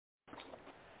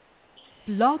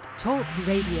Blog Talk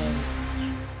Radio.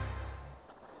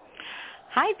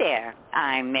 Hi there,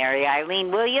 I'm Mary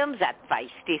Eileen Williams at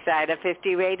Feisty Side of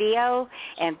 50 Radio,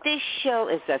 and this show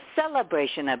is a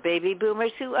celebration of baby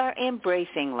boomers who are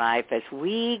embracing life as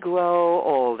we grow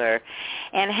older.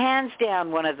 And hands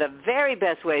down, one of the very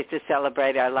best ways to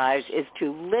celebrate our lives is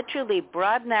to literally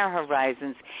broaden our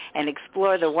horizons and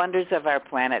explore the wonders of our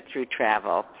planet through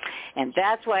travel. And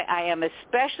that's why I am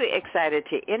especially excited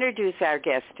to introduce our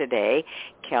guests today,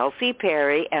 Kelsey,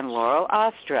 Perri, and Laurel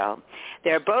Ostrow.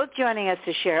 They're both joining us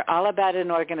to share all about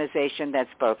an organization that's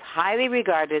both highly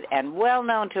regarded and well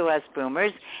known to us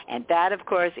boomers, and that, of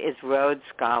course, is Road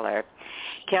Scholar.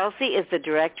 Kelsey is the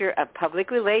Director of Public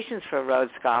Relations for Road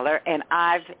Scholar, and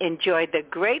I've enjoyed the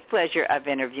great pleasure of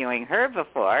interviewing her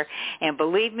before, and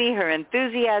believe me, her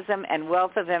enthusiasm and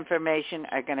wealth of information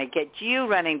are going to get you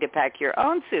running to pack your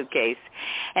own suitcase.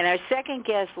 And our second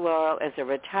guest, Laurel, is a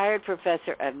retired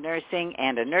professor of nursing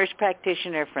and a nurse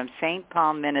practitioner from St.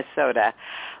 Paul, Minnesota.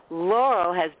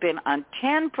 Laurel has been on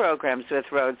 10 programs with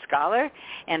Road Scholar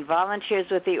and volunteers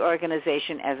with the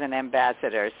organization as an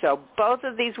ambassador. So both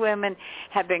of these women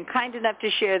have been kind enough to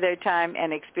share their time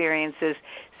and experiences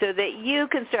so that you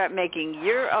can start making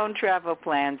your own travel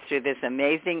plans through this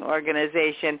amazing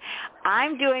organization.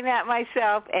 I'm doing that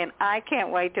myself, and I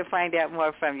can't wait to find out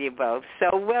more from you both.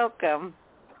 So welcome.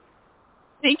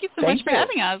 Thank you so much for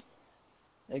having us.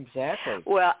 Exactly.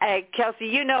 Well, Kelsey,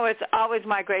 you know it's always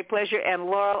my great pleasure, and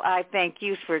Laurel, I thank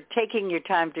you for taking your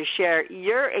time to share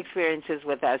your experiences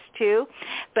with us, too.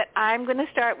 But I'm going to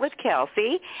start with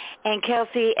Kelsey. And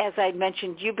Kelsey, as I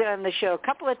mentioned, you've been on the show a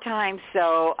couple of times,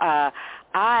 so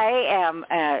I am,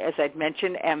 as I'd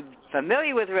mentioned, am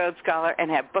familiar with Road Scholar and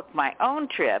have booked my own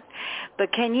trip.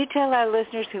 But can you tell our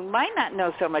listeners who might not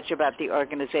know so much about the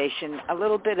organization a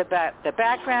little bit about the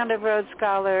background of Road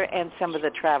Scholar and some of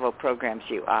the travel programs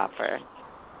you offer?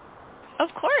 Of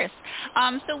course.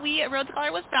 Road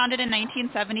Scholar was founded in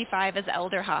 1975 as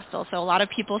Elder Hostel, so a lot of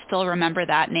people still remember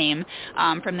that name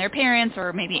from their parents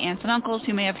or maybe aunts and uncles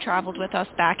who may have traveled with us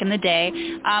back in the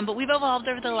day. But we've evolved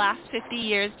over the last 50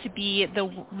 years to be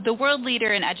the world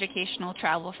leader in educational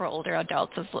travel for older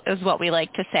adults, is what we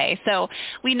like to say. So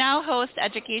we now host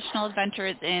educational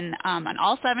adventures on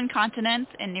all 7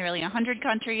 continents in nearly 100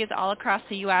 countries all across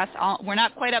the U.S. We're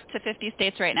not quite up to 50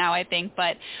 states right now, I think,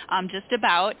 but just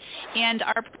about. And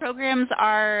our programs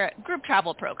are group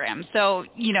travel programs. So,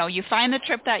 you find the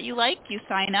trip that you like, you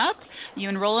sign up, you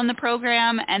enroll in the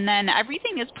program, and then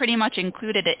everything is pretty much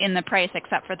included in the price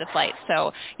except for the flights.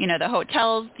 So, the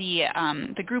hotels, the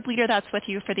group leader that's with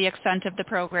you for the extent of the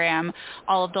program,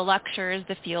 all of the lectures,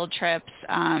 the field trips,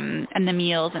 and the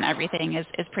meals and everything is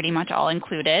pretty much all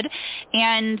included.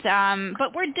 And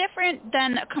but we're different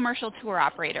than a commercial tour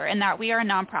operator in that we are a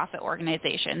nonprofit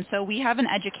organization. So we have an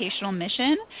educational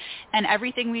mission, and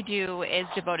everything we do is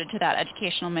devoted to that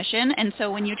educational mission. And so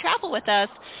when you travel with us,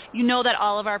 you know that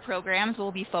all of our programs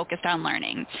will be focused on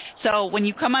learning. So when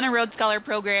you come on a Road Scholar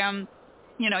program,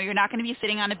 you're not going to be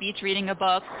sitting on a beach reading a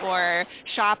book or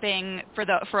shopping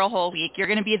for a whole week. You're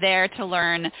going to be there to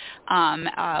learn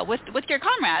with your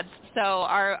comrades. So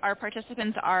our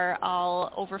participants are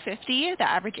all over 50. The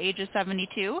average age is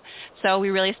 72. So we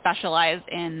really specialize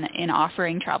in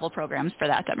offering travel programs for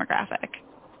that demographic.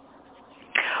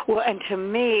 Well, and to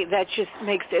me, that just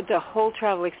makes the whole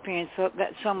travel experience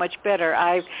so much better.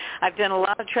 I've done a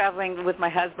lot of traveling with my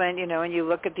husband, and you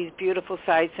look at these beautiful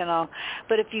sights and all.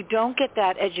 But if you don't get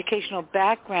that educational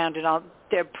background and all,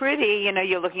 they're pretty,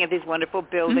 you're looking at these wonderful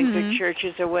buildings or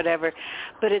churches or whatever.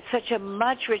 But it's such a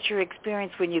much richer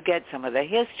experience when you get some of the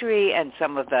history and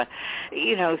some of the,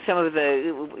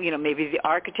 maybe the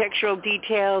architectural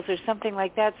details or something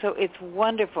like that. So it's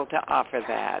wonderful to offer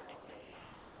that.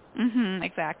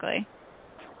 Exactly.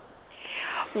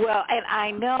 Well, and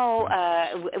I know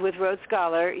with Road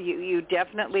Scholar, you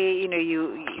definitely,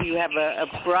 you have a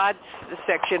broad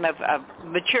section of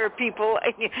mature people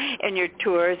in your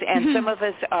tours, and some of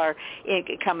us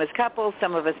come as couples,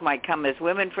 some of us might come as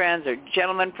women friends or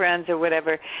gentlemen friends or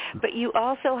whatever, but you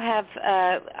also have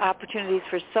opportunities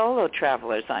for solo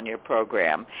travelers on your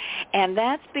program, and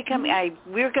that's becoming,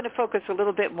 we're going to focus a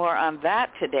little bit more on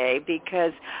that today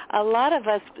because a lot of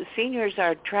us seniors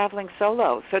are traveling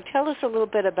solo. So tell us a little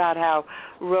bit about how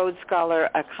Road Scholar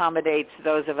accommodates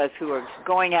those of us who are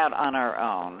going out on our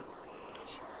own.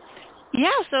 Yeah,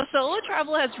 so solo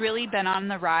travel has really been on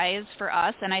the rise for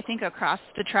us, and I think across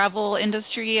the travel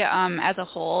industry as a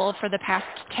whole for the past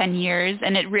 10 years.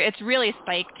 And it's really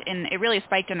spiked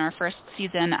in our first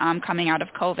season coming out of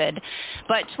COVID.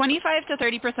 But 25 to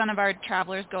 30% of our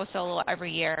travelers go solo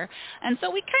every year, and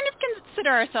so we kind of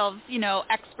consider ourselves,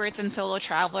 experts in solo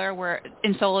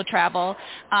travel.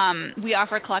 We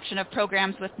offer a collection of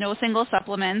programs with no single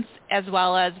supplements, as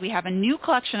well as we have a new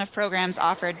collection of programs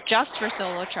offered just for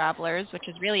solo travelers, which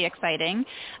is really exciting.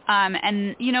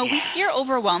 We hear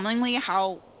overwhelmingly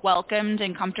how welcomed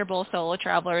and comfortable solo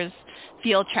travelers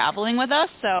feel traveling with us.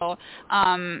 So,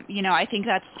 I think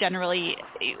that's generally,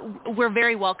 we're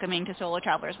very welcoming to solo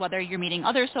travelers, whether you're meeting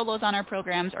other solos on our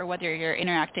programs or whether you're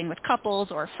interacting with couples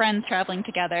or friends traveling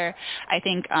together. I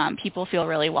think people feel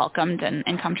really welcomed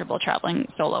and comfortable traveling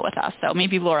solo with us. So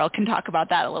maybe Laurel can talk about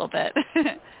that a little bit.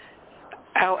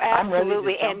 Oh,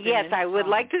 absolutely. And yes, I would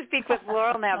like to speak with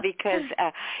Laurel now because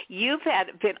you've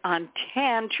been on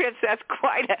 10 trips. That's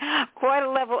quite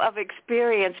a level of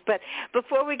experience. But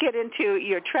before we get into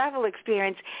your travel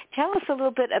experience, tell us a little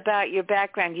bit about your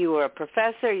background. You were a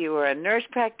professor, you were a nurse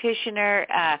practitioner,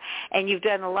 and you've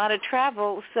done a lot of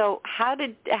travel. So how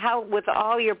with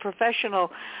all your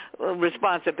professional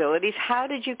responsibilities, how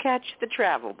did you catch the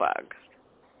travel bug?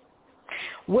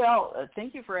 Well,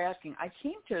 thank you for asking. I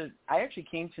actually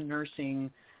came to nursing.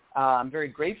 I'm very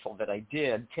grateful that I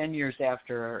did 10 years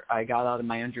after I got out of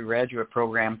my undergraduate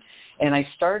program, and I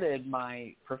started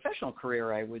my professional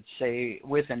career, I would say,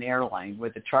 with an airline,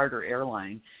 with a charter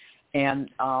airline. And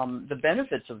the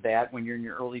benefits of that when you're in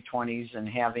your early 20s and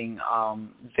having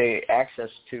the access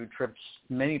to trips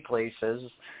many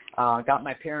places, got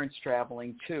my parents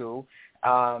traveling too.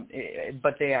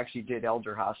 But they actually did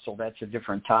elder hostel. That's a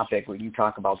different topic. We can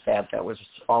talk about that. That was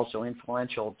also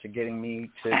influential to getting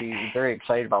me to be very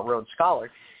excited about Road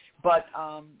Scholar. But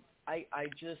I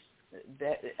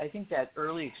think that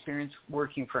early experience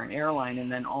working for an airline,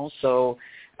 and then also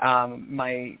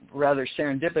my rather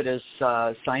serendipitous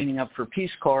signing up for Peace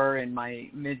Corps in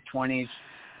my mid-20s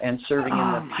and serving in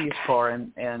the Peace Corps.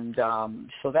 And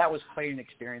so that was quite an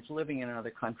experience, living in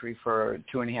another country for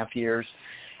 2.5 years.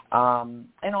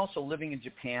 And also living in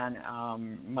Japan.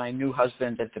 My new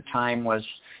husband at the time was,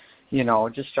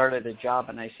 just started a job,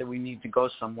 and I said, we need to go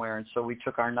somewhere. And so we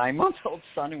took our 9-month-old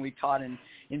son and we taught in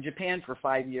Japan for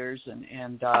 5 years.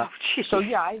 So,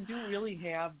 yeah, I do really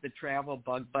have the travel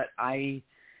bug, but I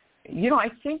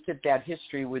think that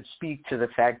history would speak to the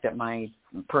fact that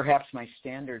perhaps my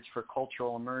standards for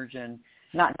cultural immersion,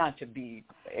 not to be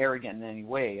arrogant in any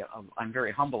way, I'm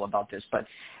very humble about this, but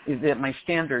that my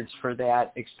standards for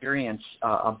that experience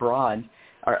abroad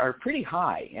are pretty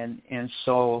high. And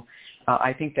so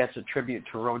I think that's a tribute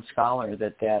to Road Scholar,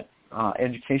 that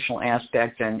educational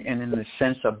aspect and in the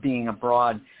sense of being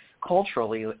abroad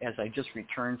culturally, as I just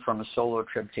returned from a solo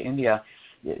trip to India,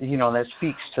 that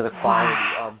speaks to the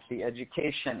quality of the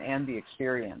education and the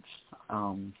experience.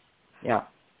 Yeah.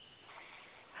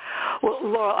 Well,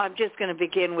 Laurel, I'm just going to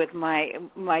begin with my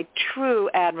true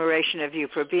admiration of you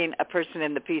for being a person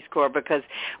in the Peace Corps, because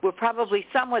we're probably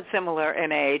somewhat similar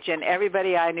in age, and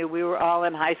everybody I knew, we were all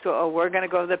in high school, we're going to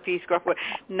go to the Peace Corps.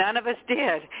 None of us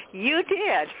did. You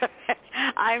did.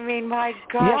 I mean, my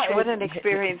gosh, what an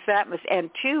experience that must.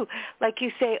 And two, like you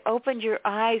say, opened your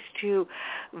eyes to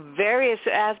various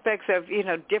aspects of,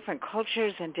 different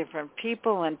cultures and different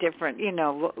people and different,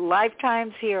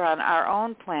 lifetimes here on our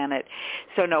own planet.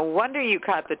 So no wonder you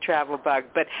caught the travel bug.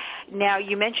 But now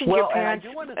you mentioned your parents. I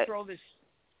do want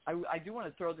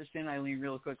to throw this in, Eileen,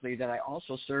 real quickly, that I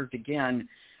also served again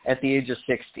at the age of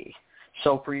 60.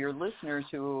 So for your listeners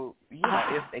who,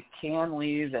 if they can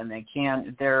leave and they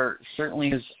can, there certainly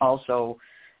is also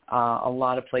a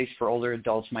lot of place for older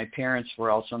adults. My parents were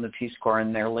also in the Peace Corps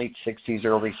in their late 60s,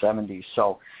 early 70s.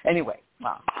 So anyway,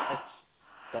 wow,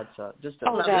 that's just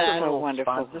a little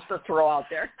wonderful. Just to throw out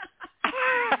there.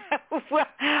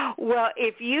 Well,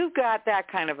 if you've got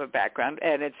that kind of a background,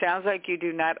 and it sounds like you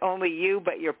do, not only you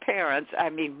but your parents, I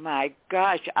mean, my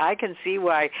gosh, I can see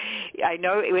why. I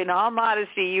know, in all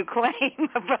modesty, you claim,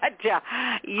 but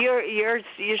your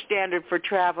standard for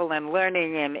travel and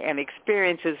learning and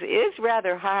experiences is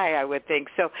rather high, I would think.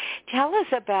 So tell us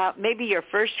about maybe your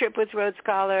first trip with Road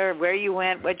Scholar, where you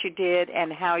went, what you did,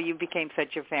 and how you became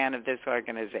such a fan of this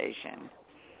organization.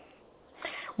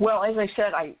 Well, as I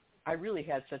said, I really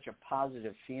had such a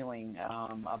positive feeling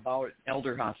about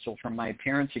Elder Hostel from my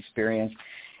parents' experience.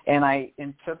 And I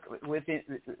took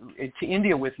to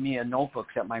India with me a notebook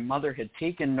that my mother had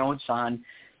taken notes on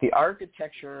the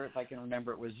architecture, if I can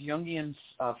remember, it was Jungian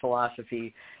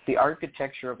philosophy, the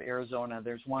architecture of Arizona.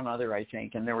 There's one other, I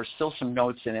think, and there were still some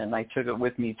notes in it, and I took it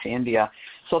with me to India.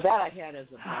 So that I had as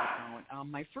a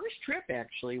background. My first trip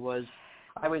actually was,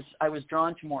 I was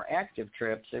drawn to more active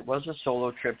trips. It was a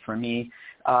solo trip for me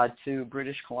to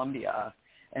British Columbia.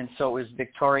 And so it was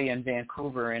Victoria and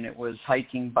Vancouver, and it was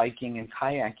hiking, biking, and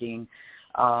kayaking.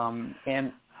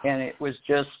 And it was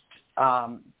just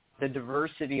the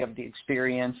diversity of the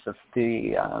experience, of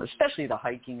the especially the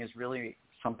hiking is really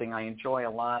something I enjoy a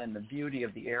lot, and the beauty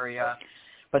of the area.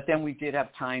 But then we did have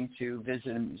time to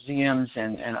visit museums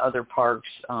and other parks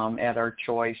at our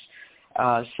choice.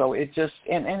 So it just,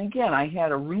 and again, I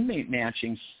had a roommate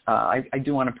matching. I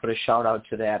do want to put a shout out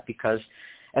to that, because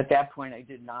at that point I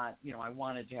did not, I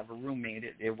wanted to have a roommate.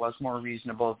 It was more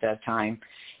reasonable at that time.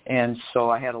 And so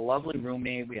I had a lovely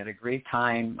roommate. We had a great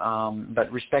time,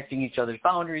 but respecting each other's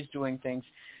boundaries, doing things,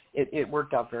 it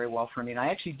worked out very well for me. And I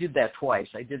actually did that twice.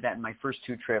 I did that in my first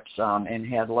two trips and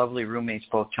had lovely roommates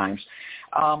both times.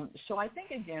 So I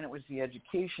think, again, it was the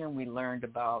education. We learned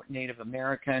about Native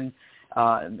American,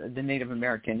 the Native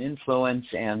American influence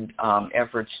and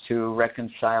efforts to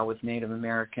reconcile with Native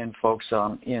American folks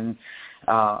in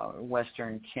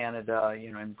Western Canada,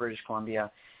 in British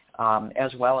Columbia,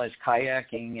 as well as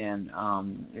kayaking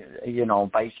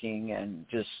and, biking, and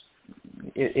just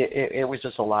it was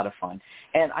just a lot of fun.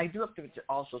 And I do have to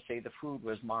also say the food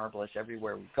was marvelous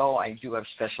everywhere we go. I do have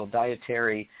special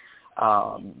dietary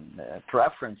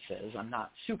preferences. I'm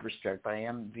not super strict, but I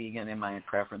am vegan in my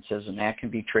preferences, and that can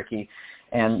be tricky.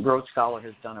 And Road Scholar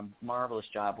has done a marvelous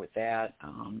job with that.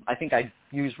 I think I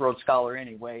use Road Scholar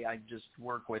anyway. I just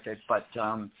work with it. But,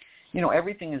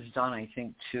 everything is done, I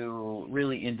think, to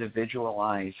really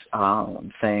individualize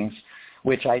things,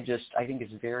 which I think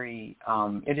is very,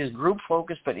 it is group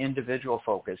focused but individual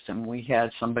focused. And we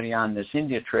had somebody on this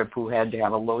India trip who had to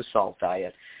have a low salt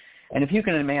diet. And if you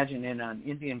can imagine in an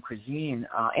Indian cuisine,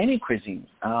 any cuisine,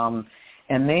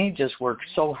 and they just work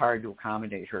so hard to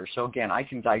accommodate her. So again, I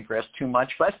can digress too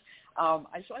much, but so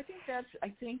I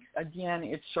think again,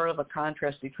 it's sort of a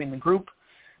contrast between the group,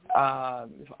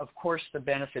 of course, the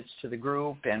benefits to the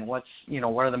group and what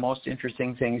are the most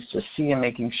interesting things to see and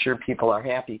making sure people are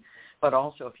happy. But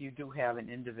also, if you do have an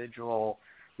individual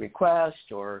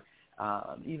request or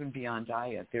even beyond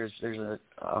diet, there's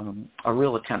a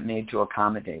real attempt made to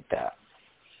accommodate that.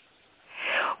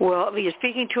 Well, you're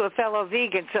speaking to a fellow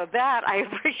vegan, so that I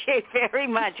appreciate very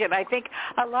much. And I think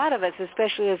a lot of us,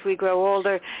 especially as we grow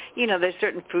older, there's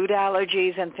certain food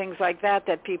allergies and things like that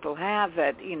people have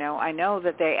that, I know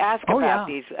that they ask about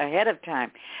these ahead of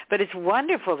time. But it's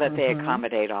wonderful that they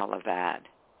accommodate all of that.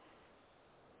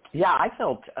 Yeah, I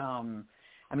felt,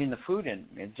 the food, and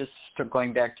just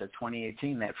going back to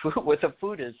 2018, that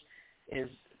food is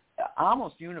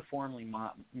almost uniformly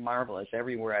marvelous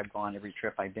everywhere I've gone, every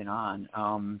trip I've been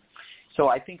on. So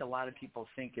I think a lot of people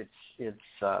think it's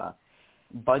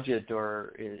budget,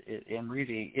 and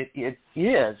really it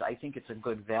is. I think it's a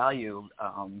good value,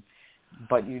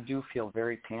 but you do feel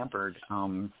very pampered.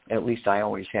 At least I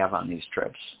always have on these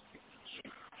trips.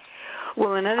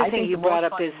 Well, another thing you brought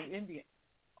up is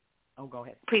Oh, go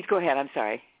ahead. Please go ahead. I'm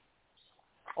sorry.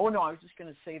 Oh, no, I was just going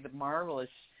to say the marvelous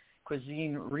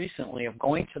cuisine recently of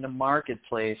going to the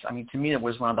marketplace. To me, it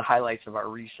was one of the highlights of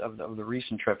the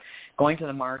recent trip. Going to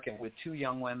the market with two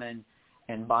young women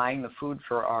and buying the food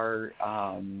for our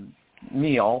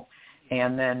meal,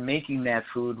 and then making that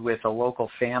food with a local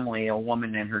family, a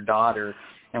woman and her daughter,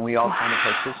 and we all kind of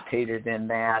participated in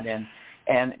that. And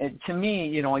to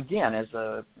me, again, as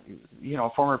a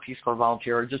former Peace Corps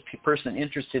volunteer or just person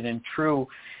interested in true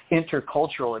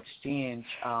intercultural exchange,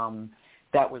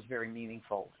 that was very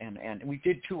meaningful. And we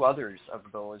did two others of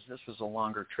those. This was a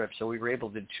longer trip, so we were able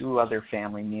to do two other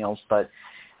family meals. But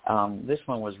this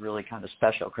one was really kind of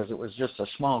special because it was just a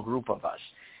small group of us.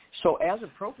 So as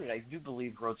appropriate, I do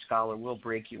believe Road Scholar will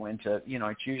break you into,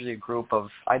 it's usually a group of,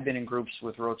 I've been in groups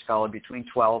with Road Scholar between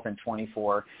 12 and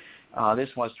 24. This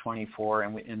was 24,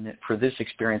 and for this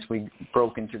experience, we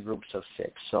broke into groups of 6.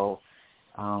 So,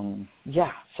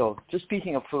 so just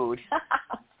speaking of food.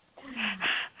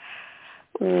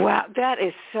 Wow, that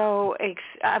is so,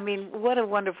 what a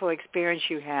wonderful experience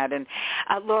you had. And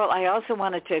Laurel, I also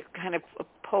wanted to kind of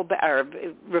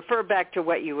refer back to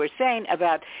what you were saying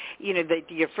about,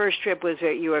 your first trip was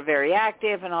that you were very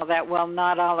active and all that. Well,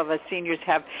 not all of us seniors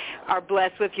are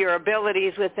blessed with your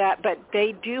abilities with that, but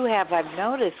they do have, I've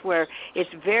noticed, where it's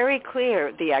very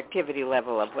clear the activity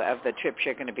level of the trips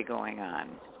you're going to be going on.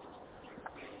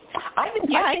 I think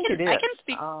it is. I can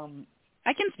speak.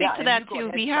 I can speak to that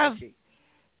too.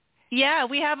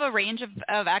 We have a range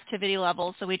of activity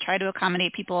levels, so we try to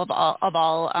accommodate people of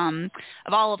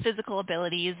all physical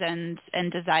abilities and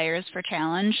desires for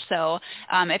challenge. So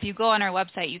if you go on our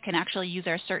website, you can actually use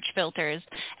our search filters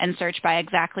and search by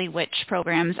exactly which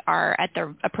programs are at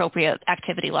the appropriate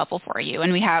activity level for you.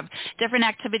 And we have different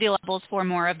activity levels for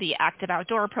more of the active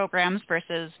outdoor programs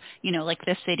versus, like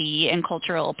the city and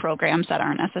cultural programs that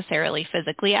aren't necessarily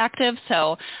physically active.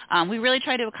 So we really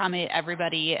try to accommodate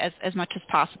everybody as much as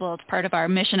possible. It's part of our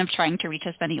mission of trying to reach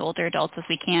as many older adults as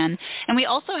we can. And we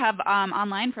also have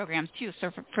online programs too.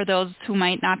 So for those who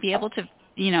might not be able to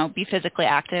be physically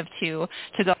active to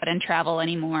go out and travel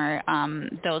anymore,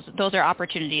 those are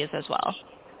opportunities as well.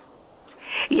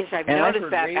 Yes, I've noticed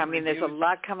that. I mean, there's a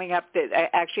lot coming up that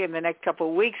actually in the next couple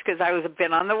of weeks because I've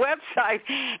been on the website,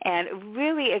 and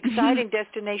really exciting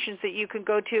destinations that you can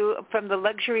go to from the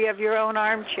luxury of your own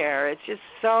armchair. It's just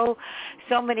so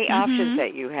many options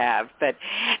that you have. But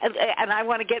and I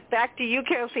want to get back to you,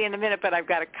 Kelsey, in a minute, but I've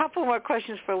got a couple more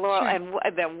questions for Laurel, and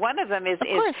then one of them is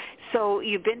so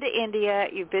you've been to India,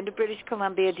 you've been to British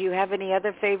Columbia. Do you have any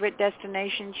other favorite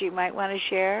destinations you might want to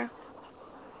share?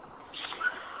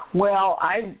 Well,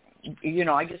 I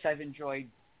guess I've enjoyed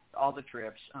all the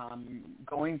trips.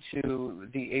 Going to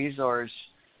the Azores,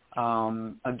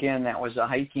 again, that was a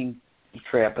hiking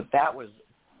trip, but that was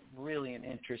really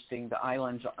interesting. The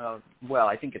islands,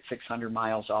 I think it's 600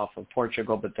 miles off of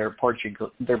Portugal, but they're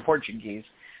Portuguese.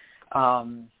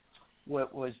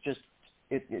 What was just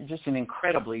an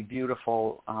incredibly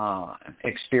beautiful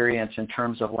experience in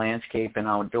terms of landscape and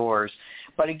outdoors.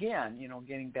 But again,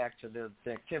 getting back to the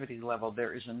activity level,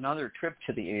 there is another trip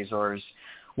to the Azores,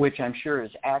 which I'm sure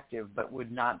is active but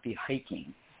would not be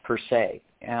hiking per se.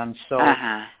 And so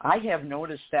I have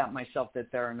noticed that myself,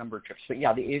 that there are a number of trips. But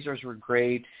yeah, the Azores were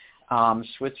great.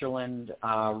 Switzerland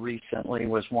recently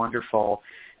was wonderful.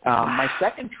 My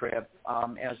second trip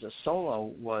as a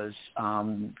solo was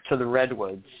to the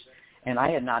Redwoods. And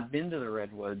I had not been to the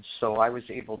Redwoods, so I was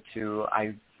able to,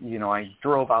 I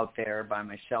drove out there by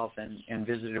myself and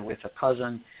visited with a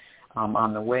cousin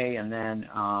on the way, and then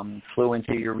flew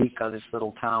into Eureka, this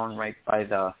little town right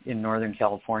in Northern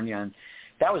California. And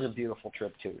that was a beautiful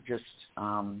trip too. Just,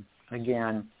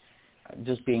 again,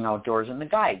 just being outdoors. And the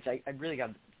guides, I really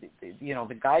got,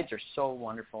 the guides are so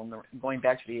wonderful. And going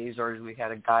back to the Azores, we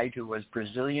had a guide who was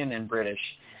Brazilian and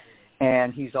British.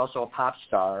 And he's also a pop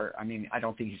star. I mean, I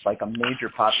don't think he's like a major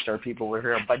pop star people would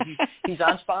hear, but he's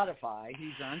on Spotify.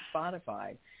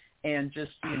 And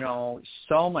just,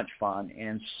 so much fun.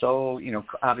 And so,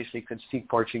 obviously could speak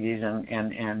Portuguese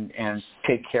and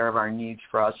take care of our needs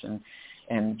for us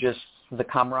and just the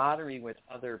camaraderie with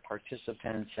other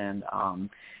participants. And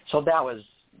so that was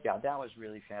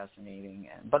really fascinating.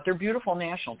 But they're beautiful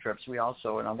national trips. We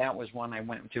also, that was one I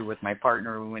went to with my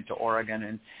partner. We went to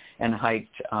Oregon and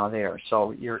hiked there.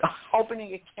 So you're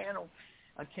opening a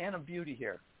can of beauty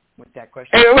here with that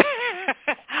question.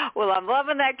 Well, I'm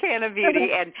loving that can of beauty.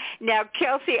 And now,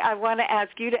 Kelsey, I want to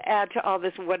ask you to add to all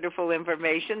this wonderful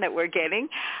information that we're getting.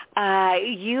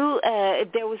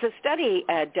 There was a study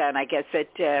done, I guess,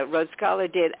 that Road Scholar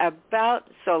did about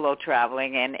solo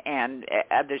traveling and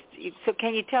others. So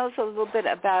can you tell us a little bit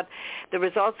about the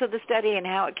results of the study and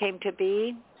how it came to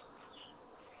be?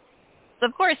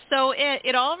 Of course. So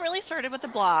it all really started with a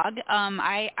blog.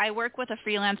 I work with a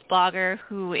freelance blogger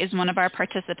who is one of our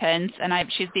participants, and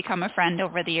she's become a friend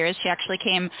over the years. She actually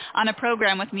came on a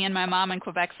program with me and my mom in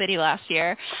Quebec City last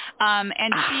year.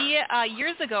 And she,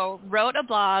 years ago, wrote a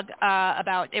blog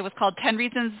it was called 10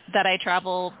 Reasons That I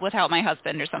Travel Without My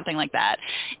Husband or something like that.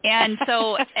 And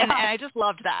so, and I just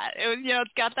loved that. It was,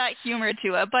 it's got that humor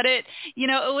to it. But it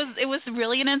was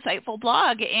really an insightful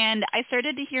blog. And I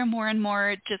started to hear more and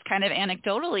more just kind of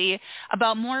anecdotally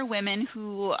about more women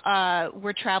who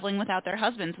were traveling without their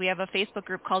husbands. We have a Facebook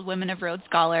group called Women of Road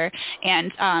Scholar,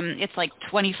 and it's like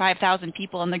 25,000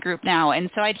 people in the group now. And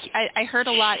so I heard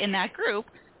a lot in that group,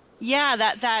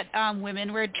 that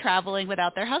women were traveling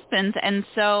without their husbands. And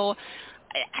so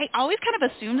I always kind of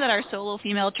assumed that our solo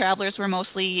female travelers were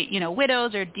mostly,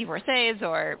 widows or divorcees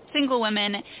or single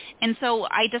women. And so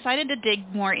I decided to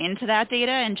dig more into that data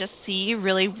and just see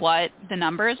really what the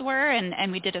numbers were.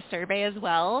 And we did a survey as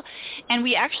well. And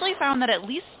we actually found that at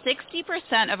least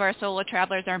 60% of our solo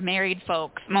travelers are married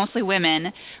folks, mostly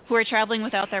women, who are traveling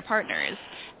without their partners.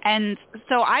 And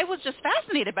so I was just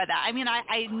fascinated by that. I mean,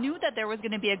 I knew that there was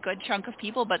going to be a good chunk of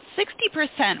people, but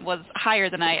 60% was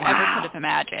higher than I ever could have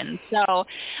imagined. So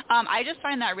So I just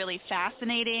find that really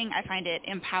fascinating. I find it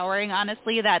empowering,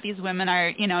 honestly, that these women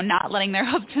are, not letting their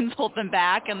husbands hold them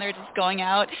back, and they're just going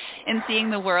out and seeing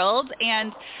the world.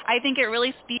 And I think it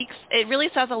really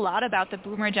says a lot about the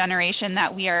boomer generation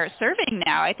that we are serving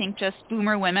now. I think just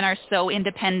boomer women are so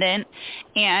independent,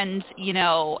 and,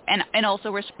 and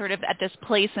also we're sort of at this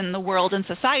place in the world and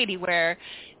society where,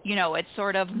 it's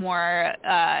sort of more,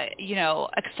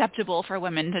 acceptable for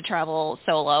women to travel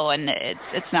solo, and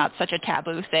it's not such a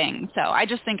taboo thing. So I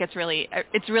just think it's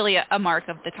really a mark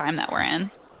of the time that we're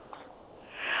in.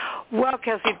 Well,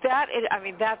 Kelsey,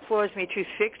 that floors me to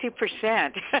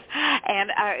 60%.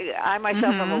 And I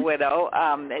myself am a widow,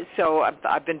 so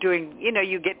I've been doing,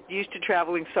 you get used to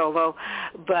traveling solo.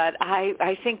 But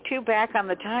I think, too, back on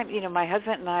the time, my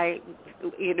husband and I,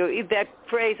 that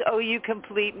phrase, oh, you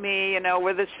complete me,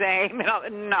 we're the same.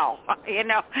 No,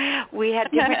 we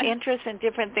had different interests and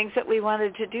different things that we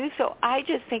wanted to do. So I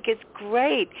just think it's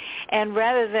great. And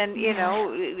rather than,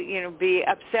 be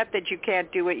upset that you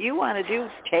can't do what you want to do,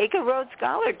 take a Road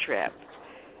Scholar trip.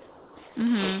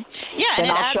 Mm-hmm. Yeah, and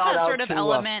it adds that sort of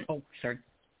element. Sorry.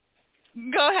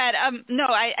 Go ahead. No,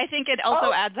 I think it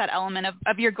also adds that element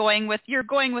of you're going with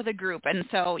a group, and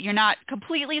so you're not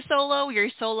completely solo. You're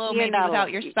solo maybe without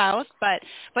your spouse,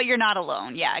 but you're not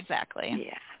alone. Yeah, exactly.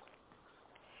 Yeah.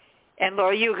 And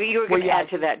Laura, you were going to add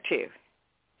to that too.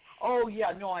 Oh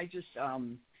yeah, no, I just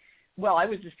I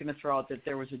was just going to throw out that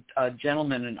there was a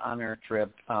gentleman on our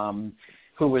trip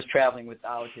who was traveling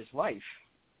without his wife.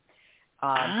 This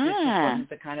wasn't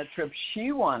the kind of trip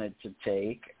she wanted to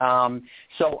take.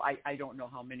 So I don't know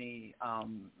how many.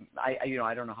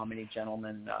 I don't know how many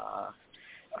gentlemen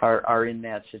are in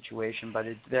that situation, but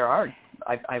there are.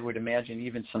 I would imagine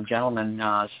even some gentlemen,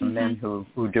 some men who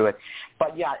do it.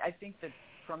 But yeah, I think that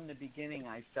from the beginning,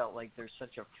 I felt like there's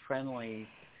such a friendly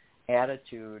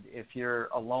attitude. If you're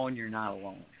alone, you're not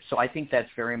alone. So I think that's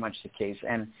very much the case.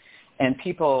 And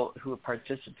people who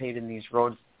participate in these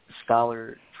Road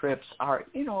Scholar trips are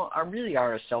really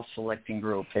a self-selecting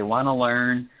group. They want to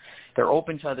learn. They're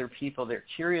open to other people. They're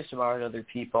curious about other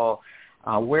people.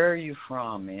 Where are you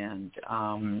from? And,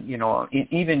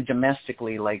 even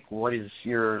domestically, like, what is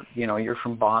you're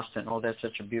from Boston. Oh, that's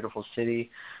such a beautiful city.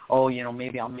 Oh,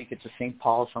 maybe I'll make it to St.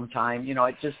 Paul sometime.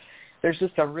 There's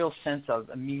just a real sense of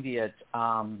immediate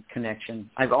connection.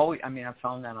 I've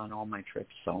found that on all my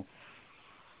trips, so.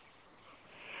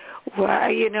 Well,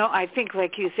 I think,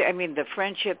 like you said, the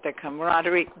friendship, the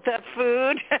camaraderie, the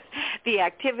food, the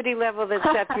activity level that's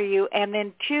set for you, and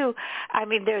then, too,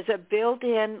 there's a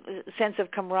built-in sense of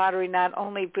camaraderie not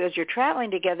only because you're traveling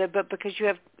together, but because you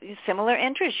have similar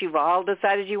interests. You've all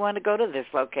decided you want to go to this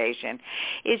location.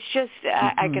 It's just,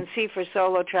 I can see for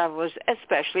solo travelers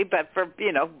especially, but for,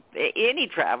 any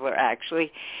traveler,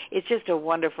 actually, it's just a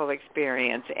wonderful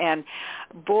experience. And,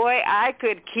 boy, I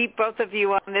could keep both of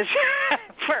you on this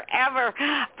forever,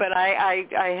 but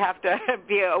I have to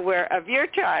be aware of your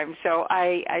time, so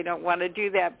I don't want to do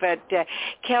that. But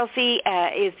Kelsey,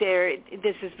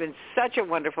 this has been such a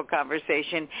wonderful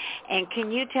conversation, and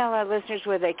can you tell our listeners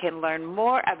where they can learn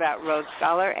more about Road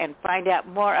Scholar and find out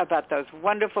more about those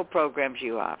wonderful programs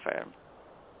you offer?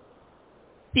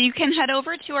 So you can head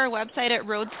over to our website at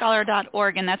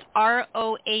roadscholar.org, and that's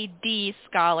ROAD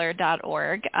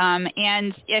scholar.org.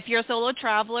 And if you're a solo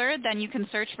traveler, then you can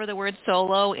search for the word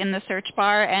solo in the search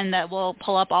bar, and that will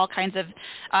pull up all kinds of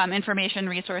information,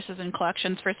 resources, and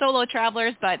collections for solo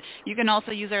travelers. But you can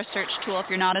also use our search tool if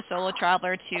you're not a solo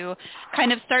traveler to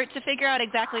kind of start to figure out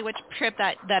exactly which trip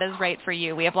that is right for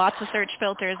you. We have lots of search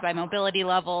filters by mobility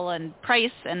level and price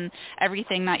and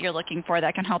everything that you're looking for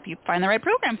that can help you find the right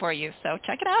program for you. So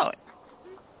check it out.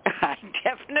 I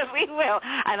definitely will.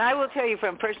 And I will tell you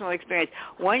from personal experience,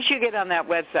 once you get on that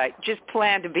website, just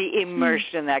plan to be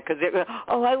immersed in that because,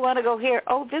 I want to go here.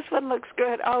 Oh, this one looks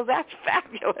good. Oh, that's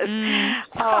fabulous.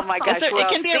 Oh, my gosh. It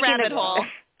can be a rabbit hole.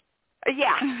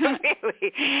 Yeah,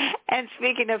 really. And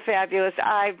speaking of fabulous,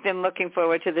 I've been looking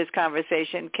forward to this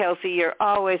conversation. Kelsey, you're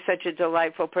always such a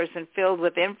delightful person filled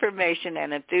with information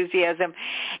and enthusiasm.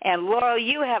 And Laurel,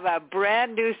 you have a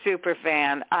brand new super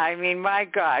fan. My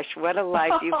gosh, what a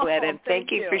life you've led. And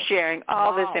thank you for sharing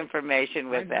all this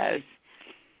information with us.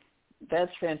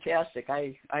 That's fantastic.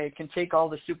 I can take all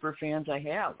the super fans I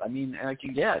have. I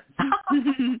can get.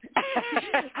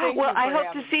 Well, I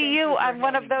hope to see you on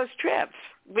one of those trips.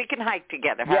 We can hike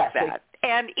together. How's that?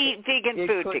 And eat vegan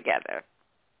food together.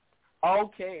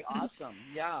 Okay, awesome.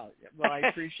 Yeah. Well, I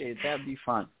appreciate it. That'd be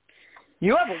fun.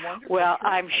 You have a wonderful Well,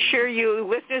 trip. I'm sure you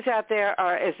listeners out there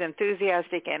are as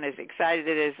enthusiastic and as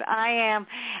excited as I am.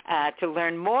 To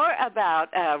learn more about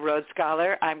Road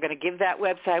Scholar, I'm going to give that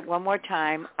website one more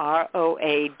time,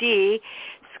 ROAD,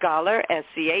 Scholar,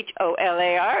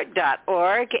 SCHOLAR.org,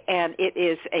 and it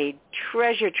is a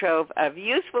treasure trove of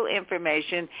useful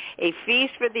information, a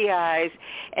feast for the eyes,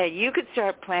 and you could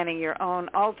start planning your own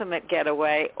ultimate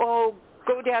getaway. Oh,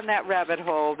 go down that rabbit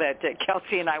hole that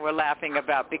Kelsey and I were laughing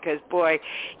about, because, boy,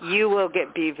 you will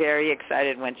be very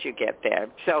excited once you get there.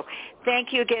 So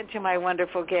thank you again to my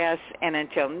wonderful guests, and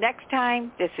until next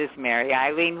time, this is Mary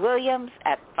Eileen Williams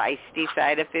at Feisty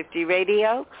Side of 50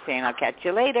 Radio, saying I'll catch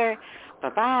you later.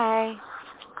 Bye-bye.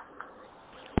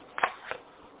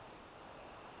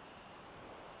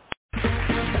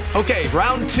 Okay,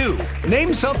 round two.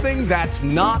 Name something that's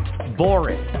not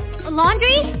boring. A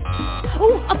laundry?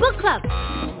 Ooh, a book club.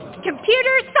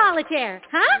 Computer solitaire,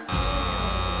 huh?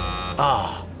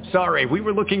 Ah, sorry, we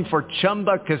were looking for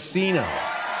Chumba Casino.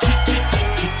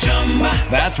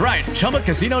 That's right,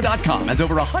 ChumbaCasino.com has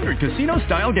over 100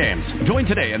 casino-style games. Join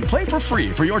today and play for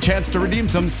free for your chance to redeem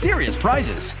some serious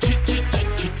prizes.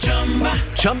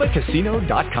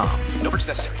 ChumbaCasino.com. No purchase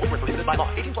necessary. Void where prohibited by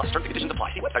law. 18+ terms and conditions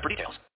apply. See website for details.